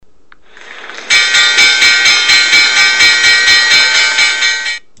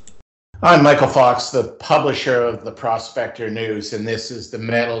I'm Michael Fox, the publisher of the Prospector News, and this is the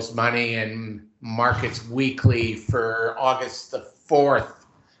Metals, Money, and Markets Weekly for August the 4th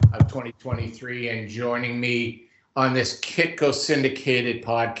of 2023. And joining me on this Kitco syndicated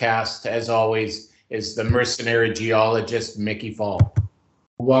podcast, as always, is the mercenary geologist, Mickey Fall.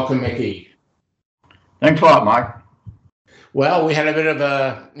 Welcome, Mickey. Thanks a lot, Mike. Well, we had a bit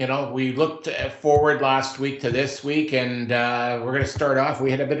of we looked forward last week to this week, and we're going to start off. We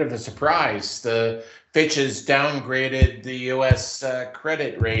had a bit of a surprise. The Fitch has downgraded the U.S.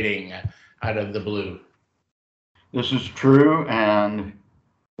 Credit rating out of the blue. This is true, and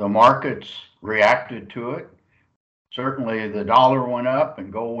the markets reacted to it. Certainly, the dollar went up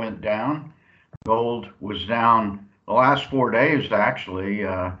and gold went down. Gold was down the last 4 days, actually.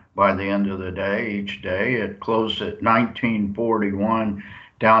 By the end of the day, each day, it closed at 1941,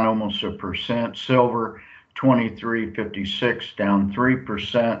 down almost 1%. Silver, 23.56, down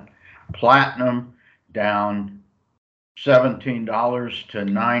 3%. Platinum, down $17 to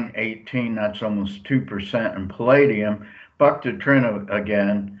 $9.18. That's almost 2%. And palladium bucked the trend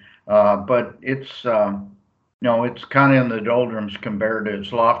again, but it's it's kind of in the doldrums compared to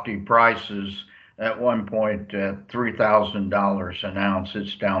its lofty prices. At one point at $3,000 an ounce,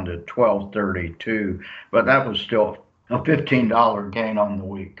 it's down to $12.32, but that was still a $15 gain on the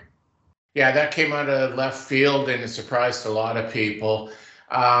week. Yeah, that came out of left field and it surprised a lot of people.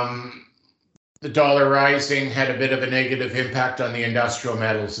 The dollar rising had a bit of a negative impact on the industrial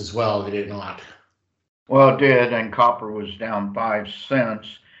metals as well, did it not? Well, it did, and copper was down 5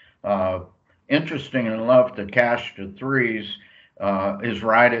 cents. Interesting enough, the cash to threes is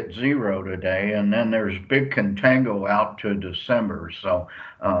right at zero today, and then there's big contango out to December. So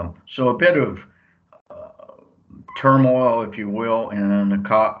a bit of turmoil, if you will, in the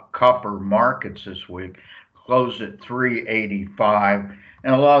copper markets this week. Closed at 385,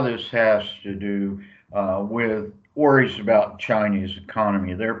 and a lot of this has to do with worries about Chinese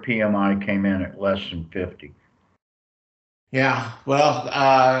economy. Their PMI came in at less than 50. Yeah, well,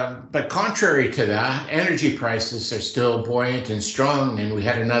 but contrary to that, energy prices are still buoyant and strong, and we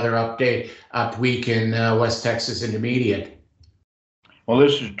had another up week in West Texas Intermediate. Well,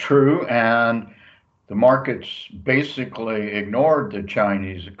 this is true, and the markets basically ignored the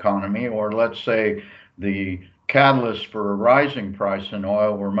Chinese economy, or let's say the catalysts for a rising price in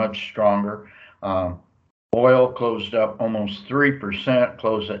oil were much stronger. Oil closed up almost 3%,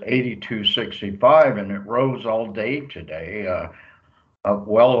 closed at 82.65, and it rose all day today, up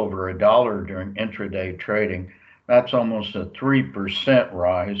well over $1 during intraday trading. That's almost a 3%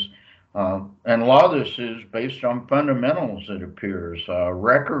 rise. And a lot of this is based on fundamentals, it appears.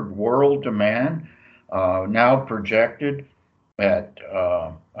 Record world demand now projected at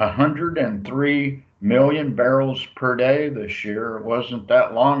 103 million barrels per day this year. It wasn't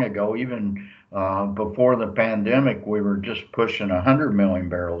that long ago, even before the pandemic, we were just pushing 100 million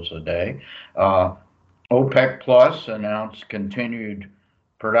barrels a day. OPEC Plus announced continued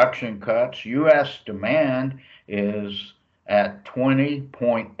production cuts. U.S. demand is at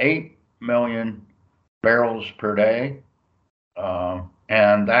 20.8 million barrels per day,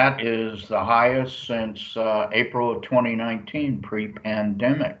 and that is the highest since April of 2019,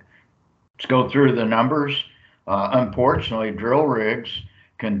 pre-pandemic. Let's go through the numbers. Unfortunately, drill rigs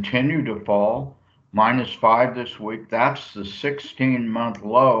continue to fall, -5 this week. That's the 16-month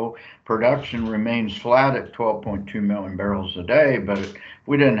low. Production remains flat at 12.2 million barrels a day, but if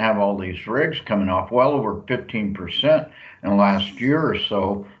we didn't have all these rigs coming off, well over 15% in the last year or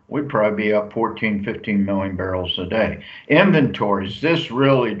so, we'd probably be up 15 million barrels a day. Inventories, this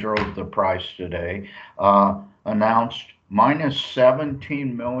really drove the price today, announced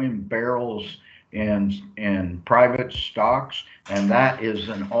 -17 million barrels in private stocks, and that is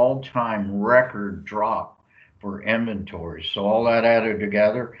an all-time record drop for inventory. So all that added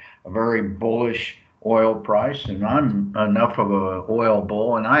together, a very bullish oil price, and I'm enough of an oil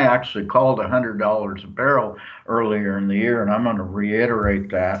bull, and I actually called $100 a barrel earlier in the year, and I'm going to reiterate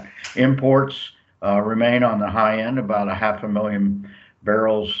that. Imports remain on the high end, about 500,000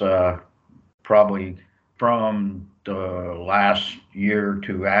 barrels, probably from the last year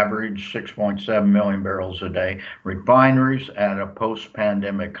to average 6.7 million barrels a day. Refineries at a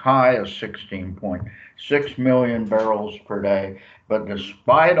post-pandemic high of 16.6 million barrels per day. But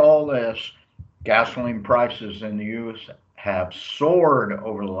despite all this, gasoline prices in the U.S. have soared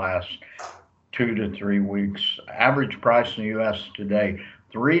over the last 2 to 3 weeks. Average price in the U.S. today,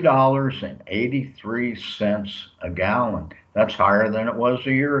 $3.83 a gallon. That's higher than it was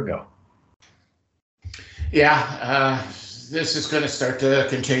a year ago. Yeah, this is going to start to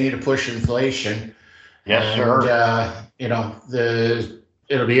continue to push inflation. Yes, sir. The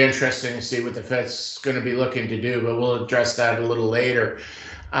it'll be interesting to see what the Fed's going to be looking to do, but we'll address that a little later.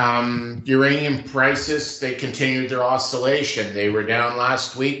 Uranium prices, they continued their oscillation. They were down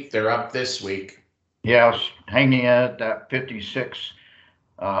last week. They're up this week. Yes, hanging at that 56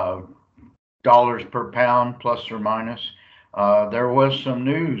 dollars per pound, plus or minus. There was some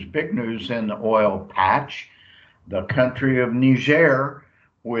news, big news in the oil patch. The country of Niger,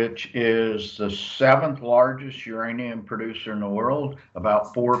 which is the 7th largest uranium producer in the world,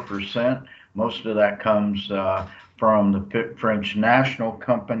 about 4%. Most of that comes from the French National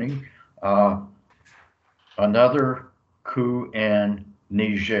Company. Another coup in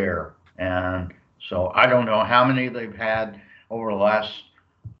Niger. And so I don't know how many they've had over the last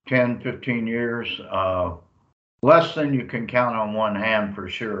 10, 15 years. Less than you can count on one hand for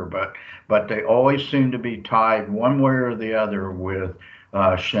sure, but they always seem to be tied one way or the other with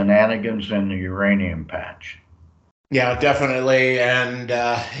shenanigans in the uranium patch. Yeah, definitely, and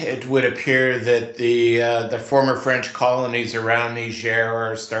it would appear that the former French colonies around Niger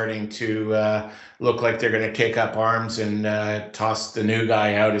are starting to look like they're going to take up arms and toss the new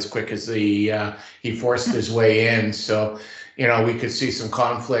guy out as quick as he forced his way in. So, we could see some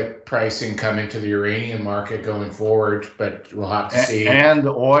conflict pricing come into the uranium market going forward, but we'll have to see. And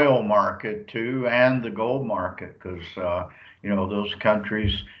the oil market too, and the gold market, because those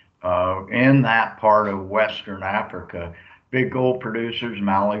countries in that part of Western Africa, big gold producers,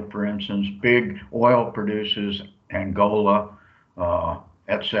 Mali, for instance, big oil producers, Angola,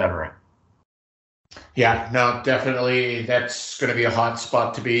 etc. Yeah, no, definitely that's going to be a hot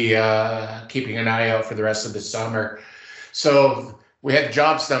spot to be keeping an eye out for the rest of the summer. So we had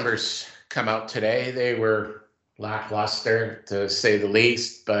jobs numbers come out today. They were lackluster, to say the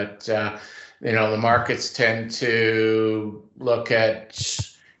least, but the markets tend to look at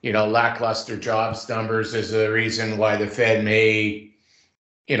lackluster jobs numbers as a reason why the Fed may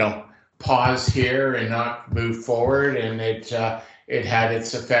pause here and not move forward, and it had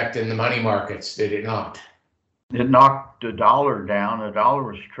its effect in the money markets, did it not? It knocked the dollar down. The dollar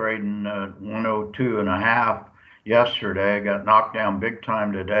was trading at 102.5 yesterday, got knocked down big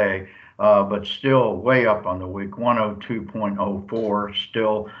time today, but still way up on the week, 102.04,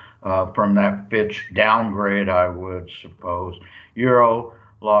 still from that Fitch downgrade, I would suppose. Euro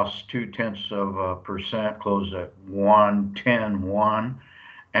lost 0.2%, closed at 110.1,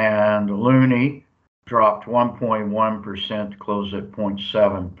 and the loonie dropped 1.1%, closed at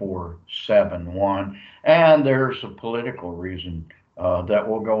 0.7471. And there's a political reason that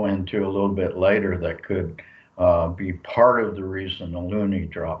we'll go into a little bit later that could be part of the reason the loonie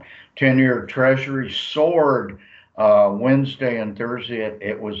dropped. 10-year Treasury soared Wednesday and Thursday.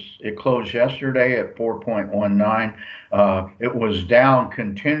 It closed yesterday at 4.19. It was down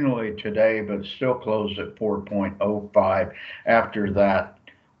continually today, but still closed at 4.05 after that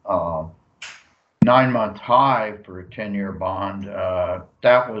 9-month high for a 10-year bond.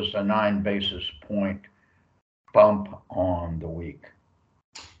 That was a 9 basis point bump on the week.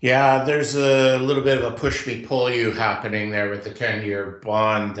 Yeah, there's a little bit of a push me pull you happening there with the 10-year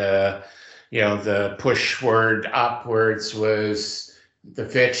bond. The push word upwards was the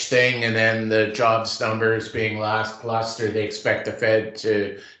Fitch thing, and then the jobs numbers being lackluster. They expect the Fed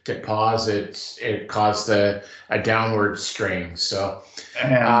to pause it. It caused a downward strain. So,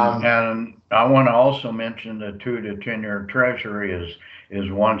 and I want to also mention the 2 to 10-year Treasury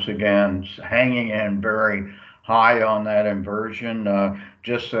is once again hanging in very high on that inversion.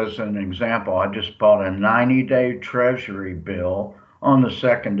 Just as an example, I just bought a 90-day Treasury bill on the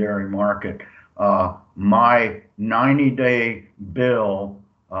secondary market. My 90-day bill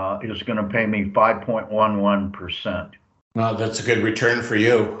is going to pay me 5.11%. Well, that's a good return for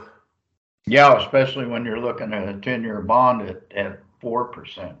you. Yeah, especially when you're looking at a 10-year bond at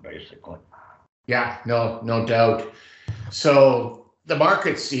 4%, basically. Yeah, no doubt. So the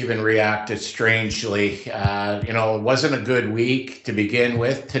markets even reacted strangely. It wasn't a good week to begin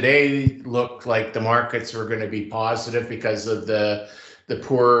with. Today looked like the markets were going to be positive because of the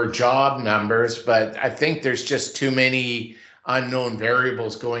poor job numbers, but I think there's just too many unknown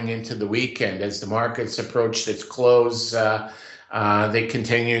variables going into the weekend. As the markets approached its close, they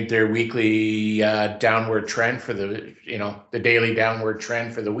continued their weekly downward trend for the daily downward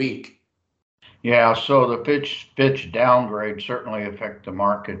trend for the week. Yeah, so the Fitch downgrade certainly affect the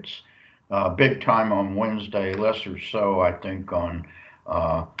markets big time on Wednesday, lesser so I think on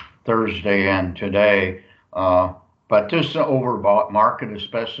Thursday and today. But this is an overbought market,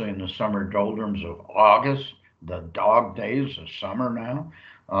 especially in the summer doldrums of August, the dog days of summer now.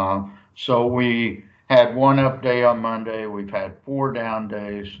 So we had one up day on Monday. We've had 4 down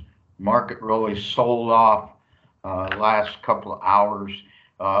days. Market really sold off last couple of hours.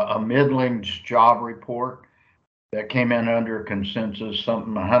 a middling job report that came in under consensus,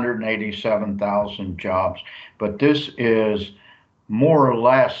 something 187,000 jobs. But this is more or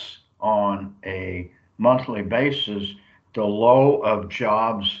less on a monthly basis the low of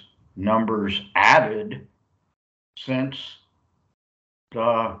jobs numbers added since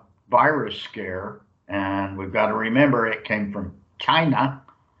the virus scare. And we've got to remember it came from China,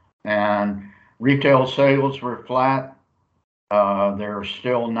 and retail sales were flat. There are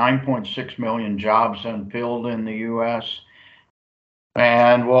still 9.6 million jobs unfilled in the U.S.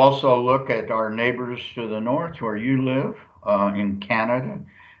 And we'll also look at our neighbors to the north where you live in Canada.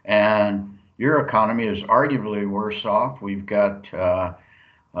 And your economy is arguably worse off. We've got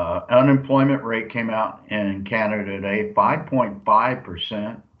unemployment rate came out in Canada today,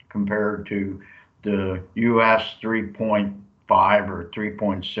 5.5% compared to the U.S. 3.5 or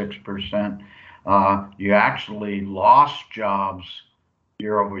 3.6%. You actually lost jobs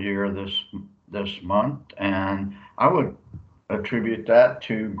year over year this month, and I would attribute that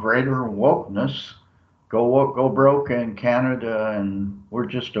to greater wokeness. Go broke in Canada, and we're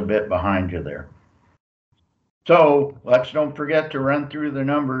just a bit behind you there. So let's don't forget to run through the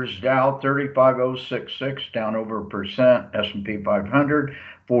numbers. Dow 35,066 down over a percent. S&P 500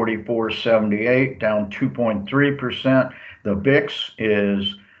 4478 down 2.3%. The VIX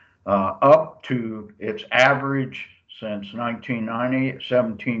is up to its average since 1990 at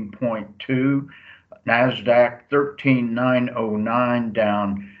 17.2. NASDAQ 13,909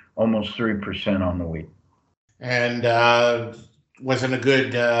 down almost 3% on the week. And wasn't a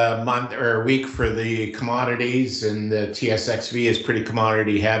good month or week for the commodities, and the TSXV is pretty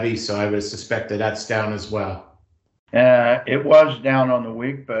commodity heavy, so I would suspect that that's down as well. It was down on the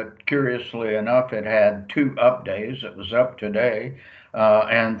week, but curiously enough, it had 2 up days. It was up today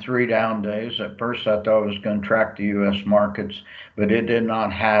and 3 down days. At first, I thought it was going to track the U.S. markets, but it did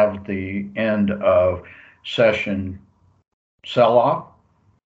not have the end of session sell-off.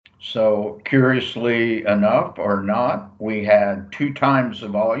 So curiously enough or not, we had 2 times the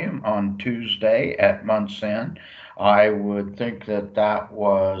volume on Tuesday at month's end. I would think that that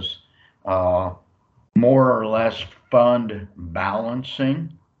was more or less fund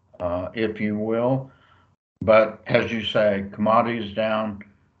balancing, if you will. But as you say, commodities down,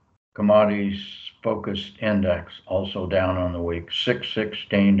 commodities focused index also down on the week,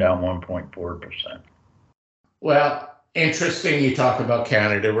 616 down 1.4%. Well, interesting you talk about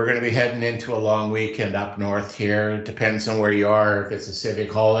Canada. We're going to be heading into a long weekend up north here. It depends on where you are, if it's a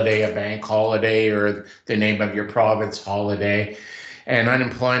civic holiday, a bank holiday, or the name of your province holiday. And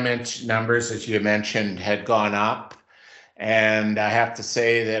unemployment numbers, as you mentioned, had gone up. And I have to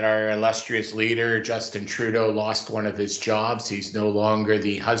say that our illustrious leader, Justin Trudeau, lost one of his jobs. He's no longer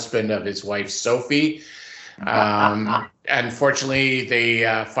the husband of his wife, Sophie. Unfortunately, they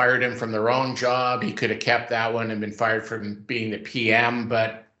fired him from the wrong job. He could have kept that one and been fired from being the PM,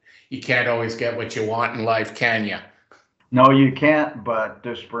 but you can't always get what you want in life, can you? No, you can't, but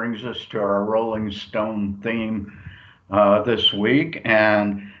this brings us to our Rolling Stone theme this week.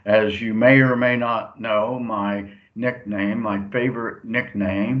 And as you may or may not know, my favorite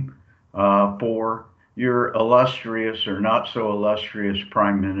nickname for your illustrious or not so illustrious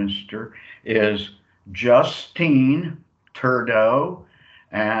Prime Minister is Justine Turdo.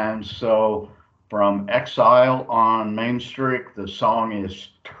 And so from Exile on Main Street, the song is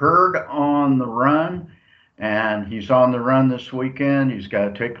Turd on the Run. And he's on the run this weekend. He's got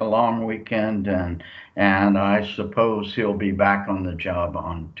to take a long weekend, and I suppose he'll be back on the job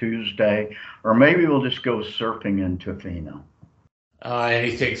on Tuesday, or maybe we'll just go surfing in Tofino.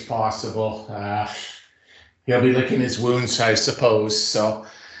 Anything's possible. He'll be licking his wounds, I suppose. So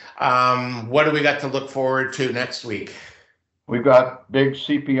what do we got to look forward to next week? We've got big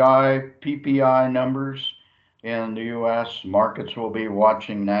CPI, PPI numbers in the U.S. Markets will be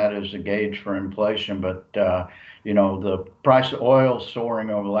watching that as a gauge for inflation, but the price of oil soaring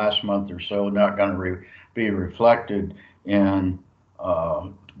over the last month or so not going to be reflected in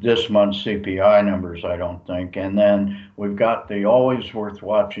this month's CPI numbers, I don't think. And then we've got the always worth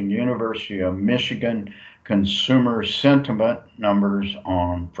watching University of Michigan consumer sentiment numbers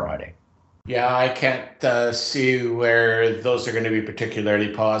on Friday. Yeah, I can't see where those are going to be particularly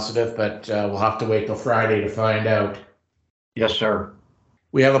positive, but we'll have to wait till Friday to find out. Yes, sir.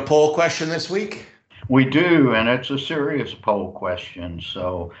 We have a poll question this week. We do, and it's a serious poll question.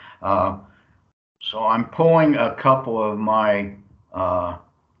 So I'm pulling a couple of my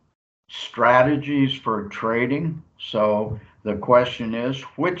strategies for trading. So the question is,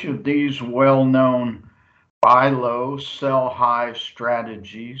 which of these well-known buy low, sell high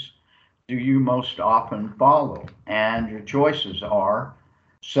strategies do you most often follow? And your choices are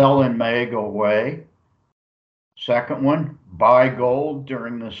Sell in May, go away. Second one, buy gold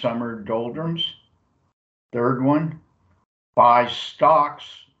during the summer doldrums. Third one, buy stocks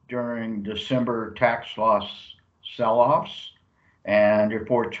during December tax loss sell-offs. And your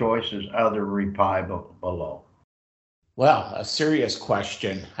fourth choice is other reply below. Well, a serious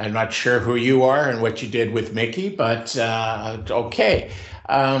question. I'm not sure who you are and what you did with Mickey, but okay.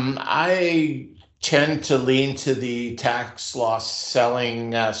 I tend to lean to the tax loss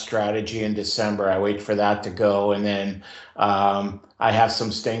selling strategy in December. I wait for that to go, and then I have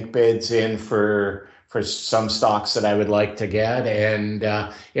some stink bids in for some stocks that I would like to get, and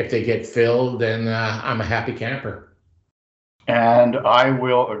if they get filled, then I'm a happy camper. And I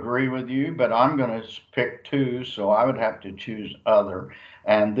will agree with you, but I'm going to pick two, so I would have to choose other.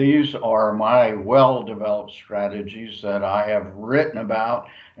 And these are my well-developed strategies that I have written about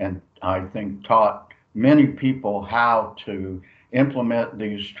and I think taught many people how to implement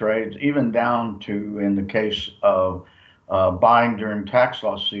these trades, even down to, in the case of buying during tax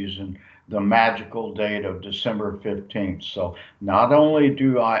loss season, the magical date of December 15th. So not only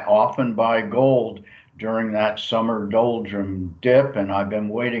do I often buy gold during that summer doldrum dip, and I've been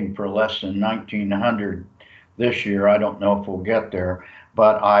waiting for less than 1900 this year. I don't know if we'll get there,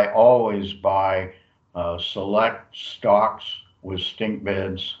 but I always buy select stocks with stink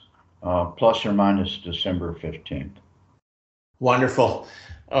bids, plus or minus December 15th. Wonderful.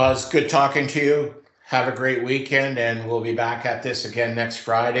 It's good talking to you. Have a great weekend, and we'll be back at this again next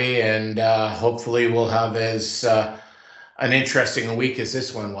Friday, and hopefully we'll have as an interesting a week as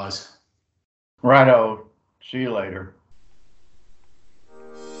this one was. Righto. See you later.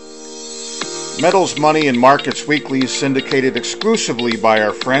 Metals, Money, and Markets Weekly is syndicated exclusively by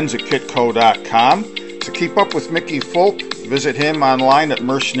our friends at kitco.com. To keep up with Mickey Fulp, visit him online at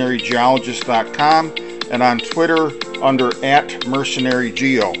mercenarygeologist.com and on Twitter under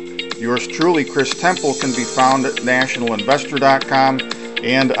 @mercenarygeo. Yours truly, Chris Temple, can be found at nationalinvestor.com,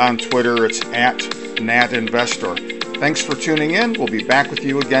 and on Twitter it's @natinvestor. Thanks for tuning in. We'll be back with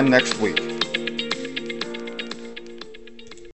you again next week.